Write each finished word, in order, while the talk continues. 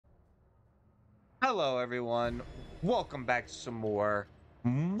Hello, everyone. Welcome back to some more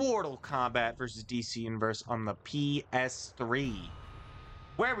Mortal Kombat versus DC Universe on the PS3.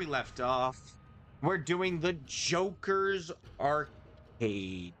 Where we left off, we're doing the Joker's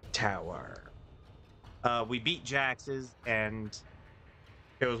Arcade Tower. We beat Jax's, and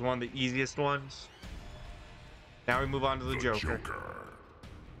it was one of the easiest ones. Now we move on to the Joker.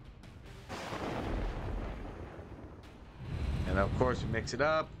 And of course, we mix it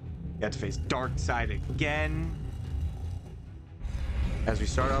up. You have to face Darkseid again. As we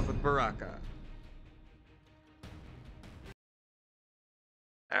start off with Baraka.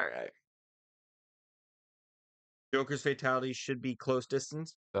 Alright. Joker's fatality should be close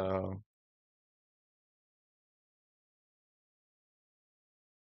distance, so...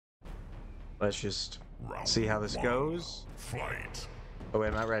 let's just see how this goes. Fight. Oh wait,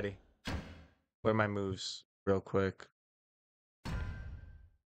 I'm not ready. What are my moves? Real quick.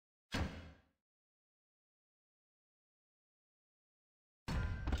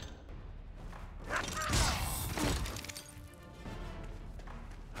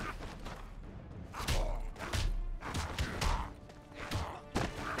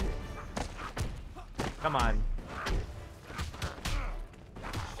 Come on.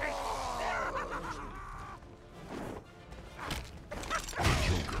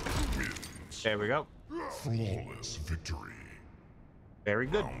 There we go. Flawless victory. Very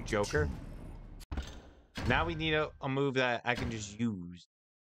good, Joker. Now we need a move that I can just use.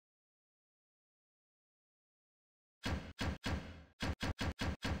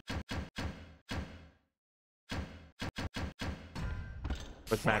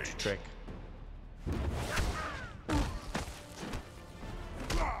 With Magic Trick.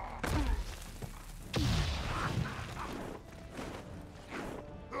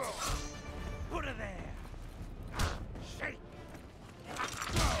 Put her there. Shake.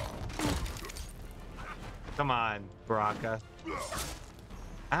 Come on, Baraka.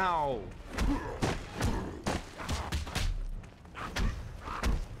 Ow!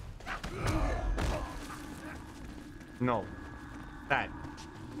 No. That.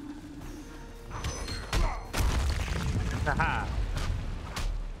 Haha.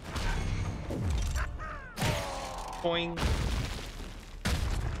 Boing.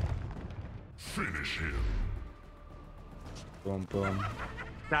 Finish him. Boom, boom.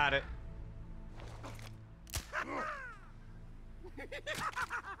 Got it.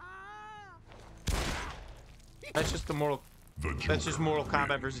 That's just the Mortal. That's just Mortal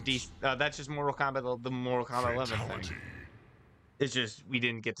Kombat versus DC. That's just Mortal Kombat, the Mortal Kombat 11 thing. It's just we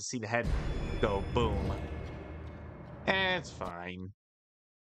didn't get to see the head go boom. It's fine.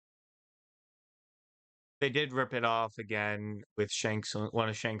 They did rip it off again with Shang Tsung, one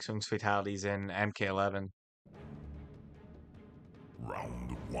of Shang Tsung's fatalities in MK11.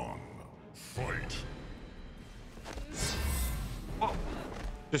 Round one. Fight. Oh,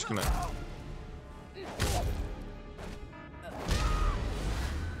 just gonna.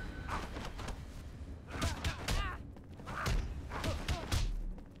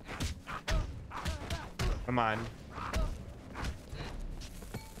 Come on.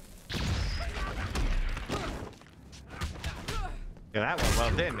 Yeah, that went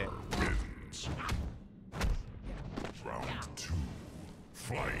well, didn't it? Wins. Round two.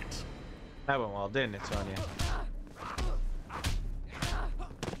 Fight. That went well, didn't it, Sonya?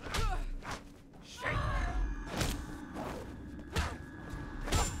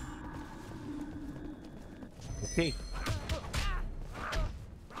 Okay.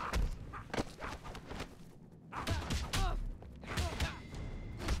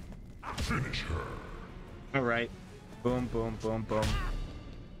 Finish her. All right. Boom, boom, boom, boom.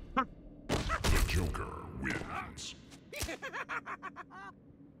 The Joker wins.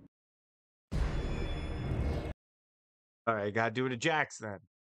 All right, gotta do it to Jax then.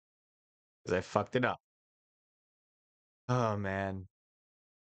 Because I fucked it up. Oh, man.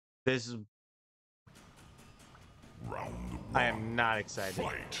 This is... Round one. I am not excited.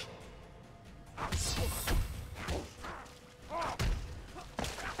 Fight.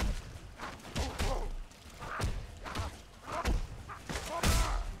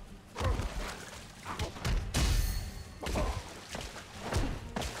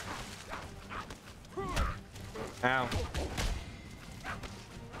 Ow.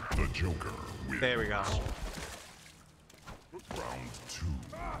 The Joker wins. There we go. Round two.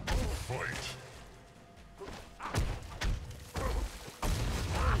 Fight.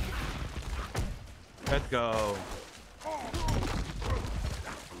 Let's go.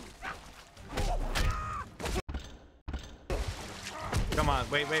 Come on.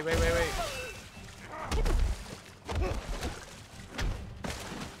 Wait.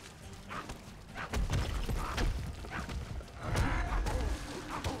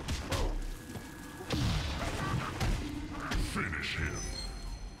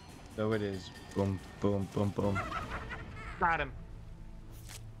 So it is. Boom, boom, boom, boom. Got him.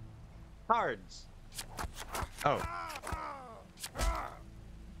 Cards. Oh.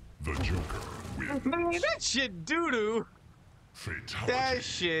 The Joker wins. Man, that shit doo-doo. Fatality. That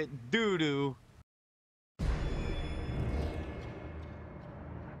shit doo-doo.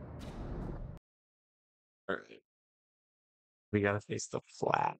 Alright. We gotta face the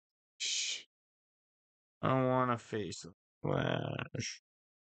Flash. I wanna face the Flash.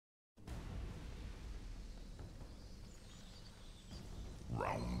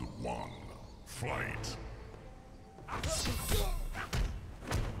 Round one. Fight.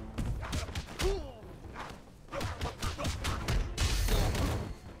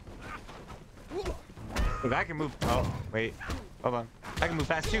 Look, I can move. Oh, wait. Hold on. I can move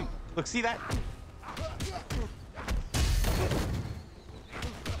fast too. Look, see that?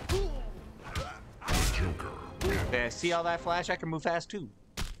 The Joker wins. Yeah, see all that flash? I can move fast too.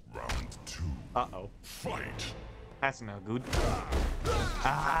 Round two. Uh-oh. Fight. That's no good.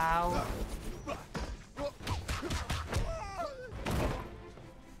 Ow.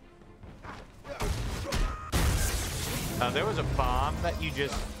 There was a bomb that you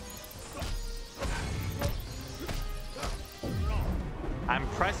just... I'm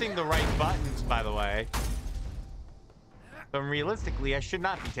pressing the right buttons, by the way. So realistically, I should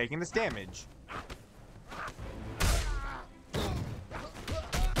not be taking this damage.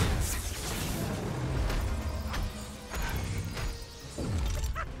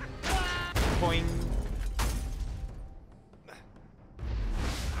 Boing.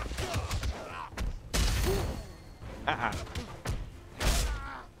 Uh-uh.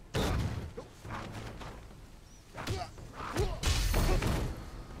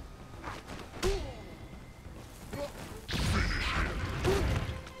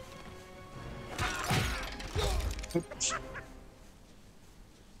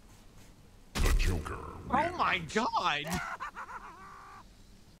 The Joker wins. Oh my god!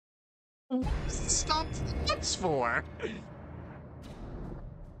 Stop what's for?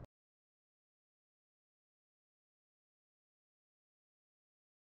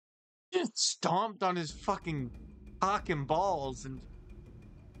 Just stomped on his fucking cock and balls, and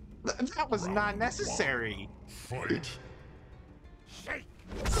that was not necessary. Fight. Shake!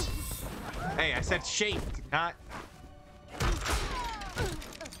 Hey, I said shake, not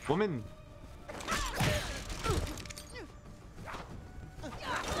woman.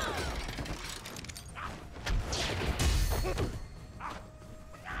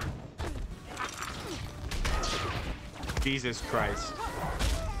 Jesus Christ.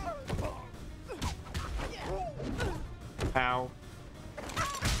 Ow.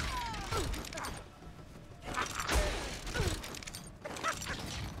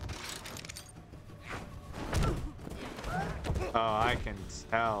 Oh, I can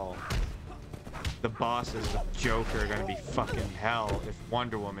tell. The bosses of Joker are gonna be fucking hell if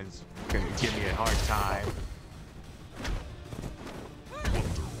Wonder Woman's gonna give me a hard time.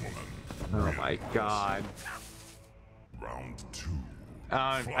 Oh my god. Round two.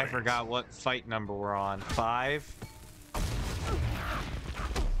 I forgot what fight number we're on. 5?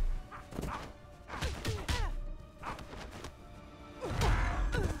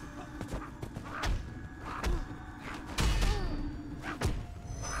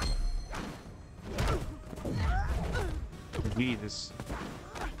 Jesus.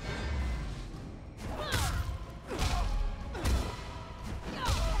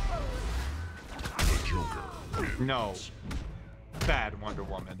 The Joker wins. No. Bad Wonder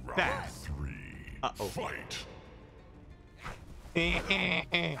Woman. Round Bad. three. Uh-oh. Fight.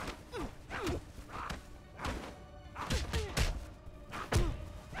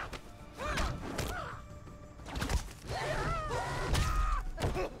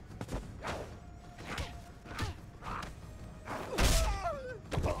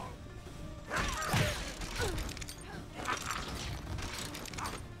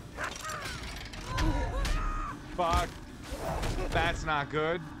 Fuck. That's not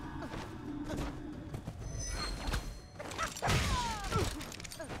good.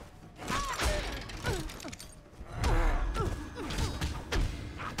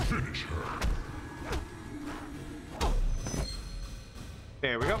 Finish her.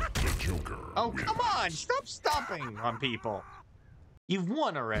 There we go. The Joker. Oh, wins. come on! Stop stomping on people. You've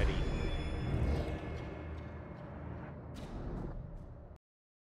won already.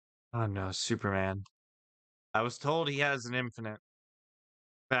 Oh no, Superman. I was told he has an infinite.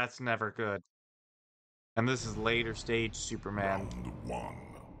 That's never good. And this is later stage Superman. Round one.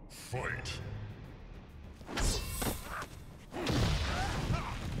 Fight.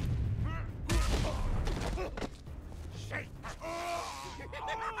 Shake!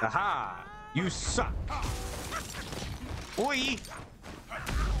 Aha! You suck. Oi!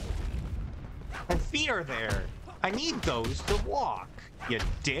 My feet are there. I need those to walk, you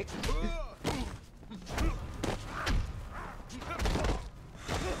dick.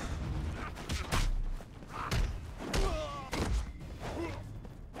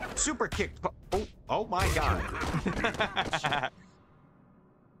 Super kick. Oh, oh my god.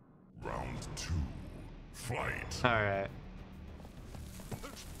 Round 2. Fight. All right.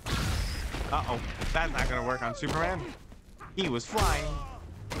 Uh-oh. That's not gonna work on Superman. He was flying.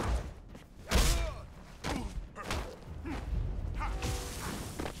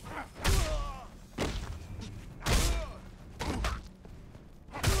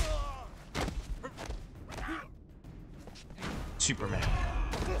 Superman.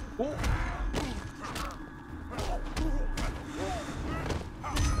 Oh.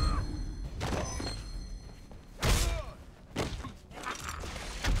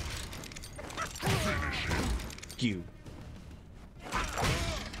 You.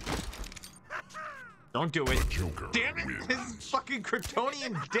 Don't do it. Joker Damn it! wins. His fucking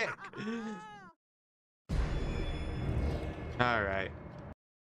Kryptonian dick. All right.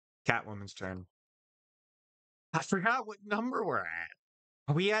 Catwoman's turn. I forgot what number we're at.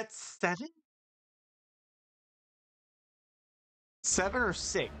 Are we at 7? 7 or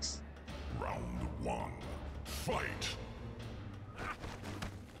 6? Round 1. Fight.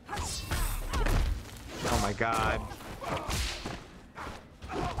 Oh my god.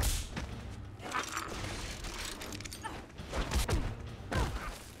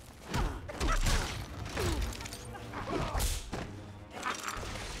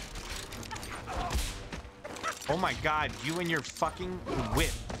 Oh my god, you and your fucking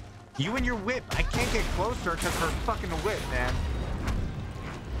whip. You and your whip. I can't get closer because her fucking whip, man.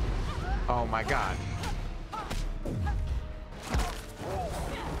 Oh my god.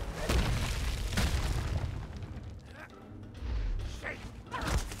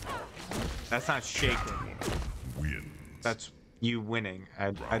 That's not shaking. Wins. That's you winning.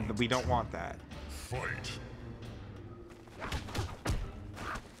 We don't want that. Fight.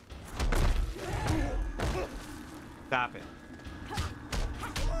 Stop it.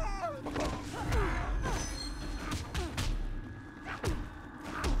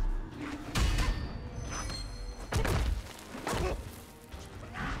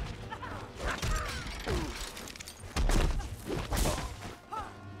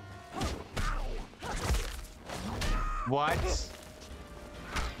 What?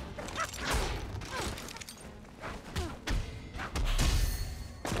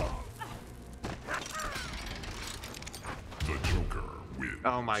 The Joker wins.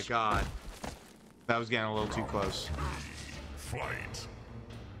 Oh my god. That was getting a little too close. Fight.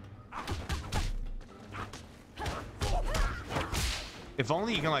 If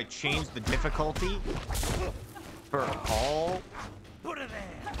only you can like change the difficulty for all. Put her there.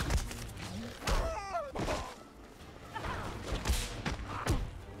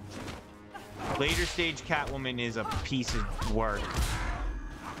 Later stage Catwoman is a piece of work.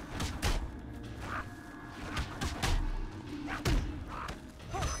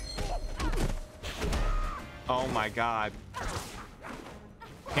 Oh my god.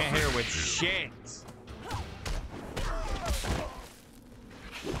 Can't hit her with shit.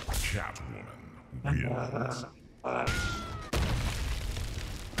 Catwoman wins.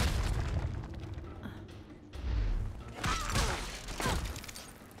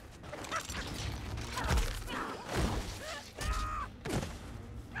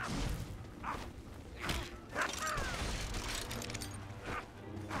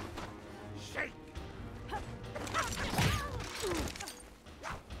 Shake.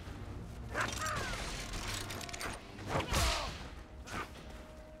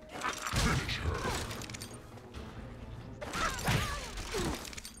 Finish her.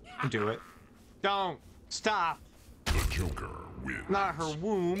 Do it. Don't stop. The Joker wins. Not her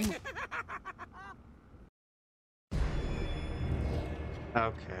womb.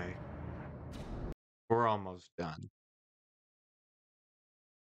 Okay. We're almost done.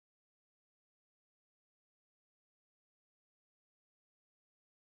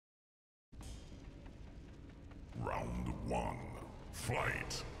 Round 1.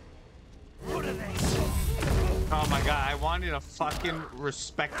 Fight. Put her there. Oh my god, I wanted a fucking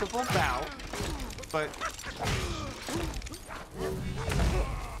respectable bout, but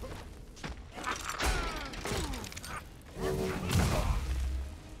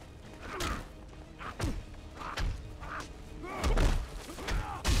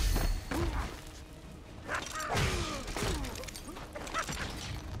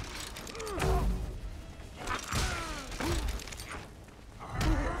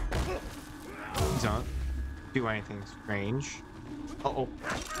do anything strange. Uh-oh.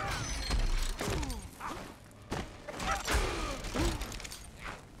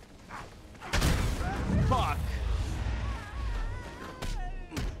 Fuck.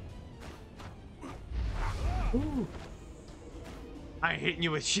 Ooh. I ain't hitting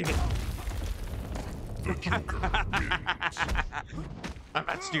you with shit. The Joker wins. I'm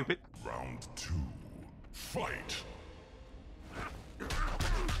not stupid. Round 2. Fight.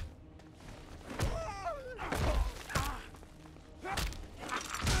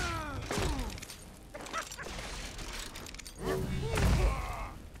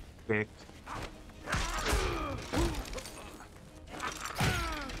 Picked.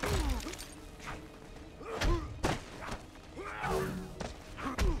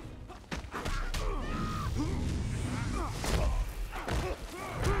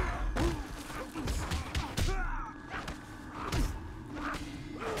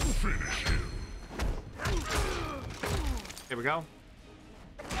 Finish him. Here we go.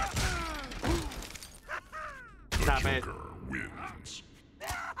 The Stop it. Joker wins.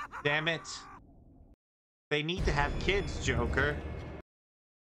 Damn it. They need to have kids, Joker.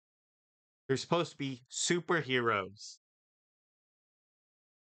 They're supposed to be superheroes.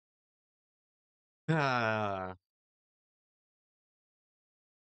 Ah.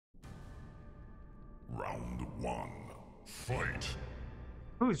 Round 1. Fight.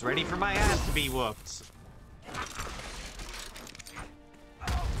 Who's ready for my ass to be whooped?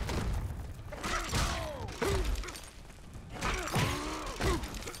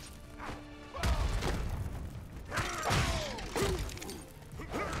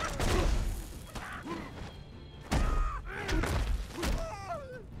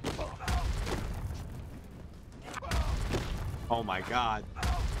 Oh my god.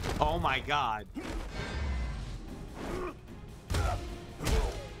 Oh my god.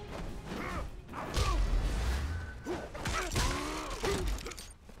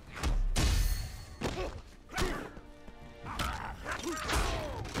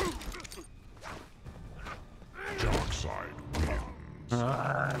 Dark side wins.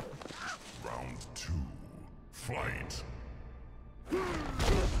 Round 2. Fight.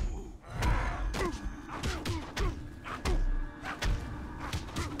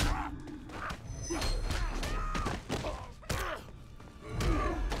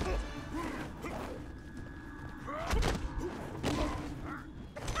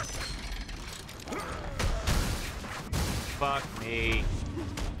 Fuck me.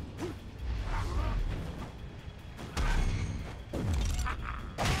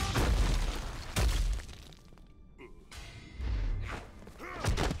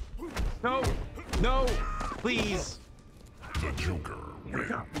 No! No! Please! The Joker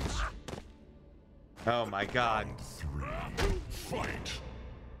wins. Oh my god. Round 3. Fight.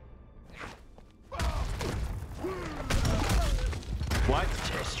 What?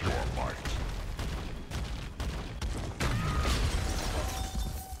 Test your might.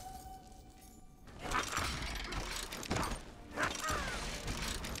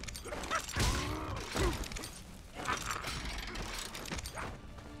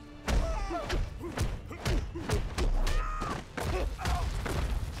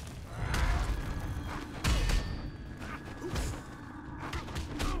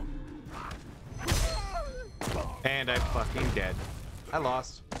 And I'm fucking dead. I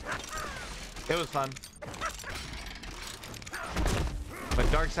lost. It was fun. But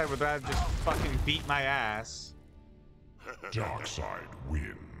Darkseid would rather just fucking beat my ass. Dark side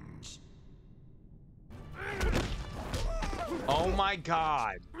wins. Oh my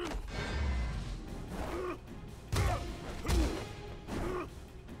god.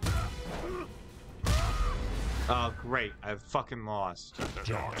 Oh great, I've fucking lost.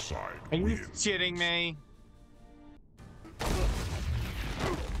 Dark side Are you wins. shitting me?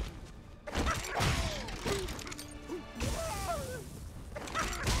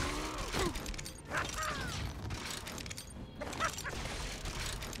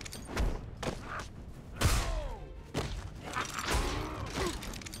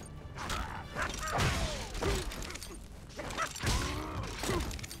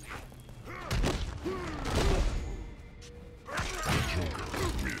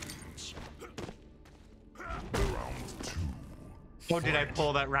 Oh, did I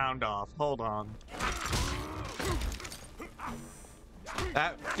pull that round off? Hold on.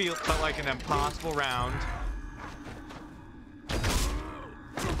 That felt like an impossible round.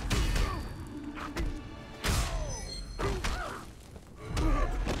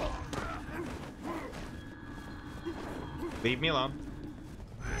 Leave me alone.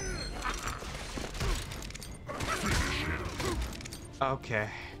 Okay.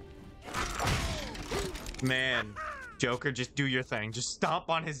 Man, Joker, just do your thing. Just stomp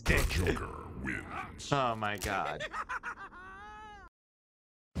on his dick. Joker wins. Oh my god.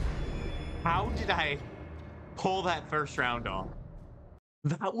 How did I pull that first round off?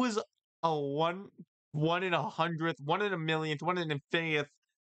 That was a one in 100th, 1 in a millionth, 1 in an infinitieth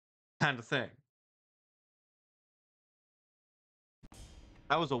kind of thing.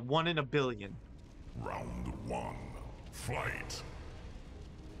 That was a 1 in a billion. Round 1. Fight.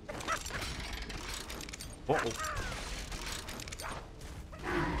 Uh-oh.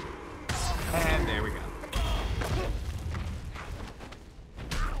 And there we go.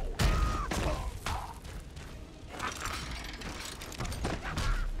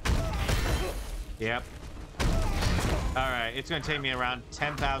 Yep. Alright, it's gonna take me around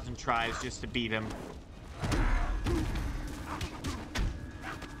 10,000 tries just to beat him.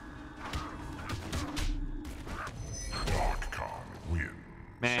 Wins.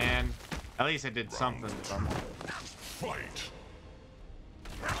 Man, at least I did something with him. Fight.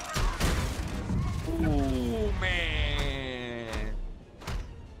 Ooh, man.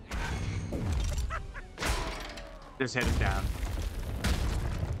 Just hit him down.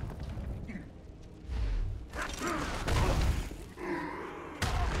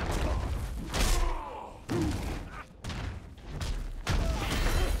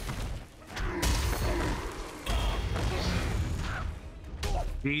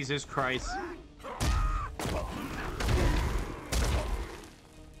 Jesus Christ.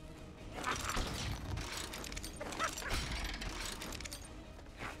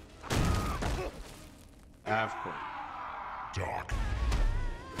 Of course. Doc.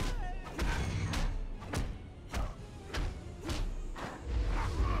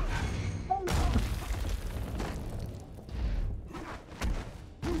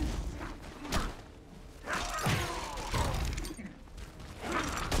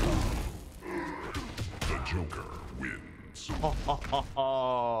 The Joker wins.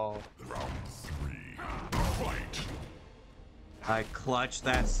 Oh. Round 3. Fight. I clutched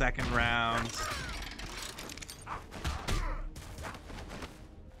that second round.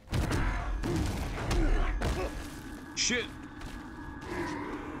 Shit.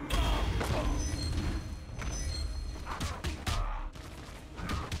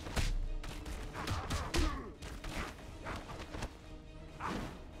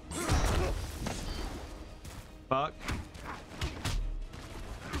 Fuck.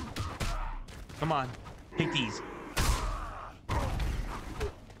 Come on. Take these.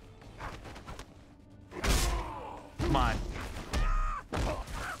 Come on.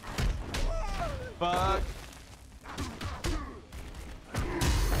 Fuck.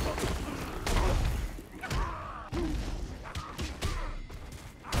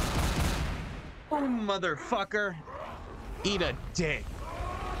 Oh, motherfucker. Eat a dick.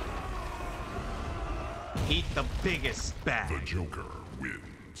 Eat the biggest The bag. Joker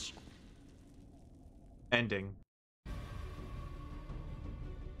wins. Ending.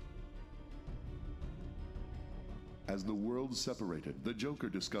 As the world separated, the Joker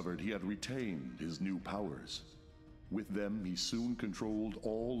discovered he had retained his new powers. With them, he soon controlled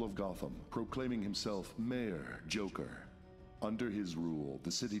all of Gotham, proclaiming himself Mayor Joker. Under his rule,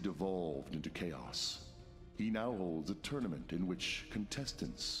 the city devolved into chaos. He now holds a tournament in which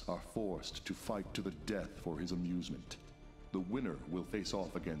contestants are forced to fight to the death for his amusement. The winner will face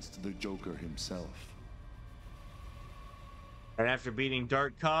off against the Joker himself. And after beating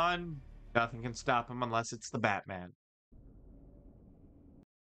Dark Khan, nothing can stop him unless it's the Batman.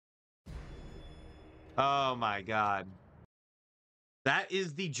 Oh my god. That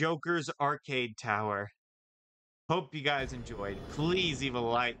is the Joker's arcade tower. Hope you guys enjoyed. Please leave a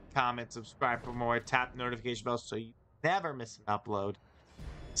like, comment, subscribe for more. Tap the notification bell so you never miss an upload.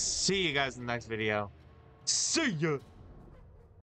 See you guys in the next video. See ya!